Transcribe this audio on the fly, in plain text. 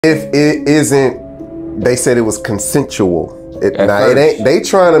If it isn't, they said it was consensual. It ain't. They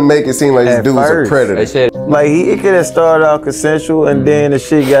trying to make it seem like this dude was a predator. They said like it could have started out consensual, and then the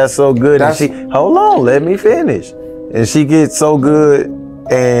shit got so good, and she hold on, let me finish, and she gets so good,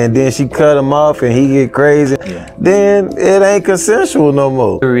 and then she cut him off, and he get crazy. Yeah. Then it ain't consensual no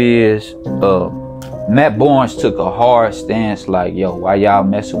more. There is. Matt Barnes took a hard stance, like, yo, why y'all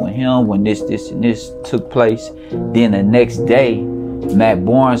messing with him when this, and this took place? Then the next day, Matt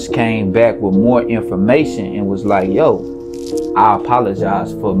Barnes came back with more information and was like, yo, I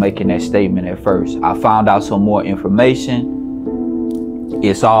apologize for making that statement at first. I found out some more information.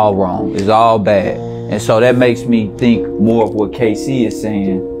 It's all wrong. It's all bad. And so that makes me think more of what KC is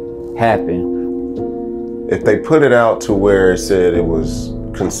saying happened. If they put it out to where it said it was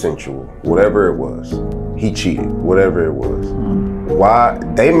consensual, whatever it was, he cheated, whatever it was. Why?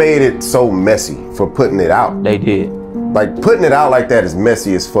 They made it so messy for putting it out. They did. Like, putting it out like that is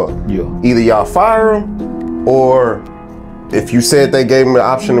messy as fuck. Yeah. Either y'all fire him, or if you said they gave him the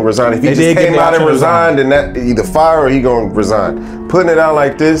option to resign, if he just came out and resigned, then that either fire or he gonna resign. Putting it out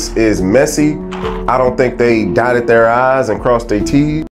like this is messy. I don't think they dotted their I's and crossed their T's.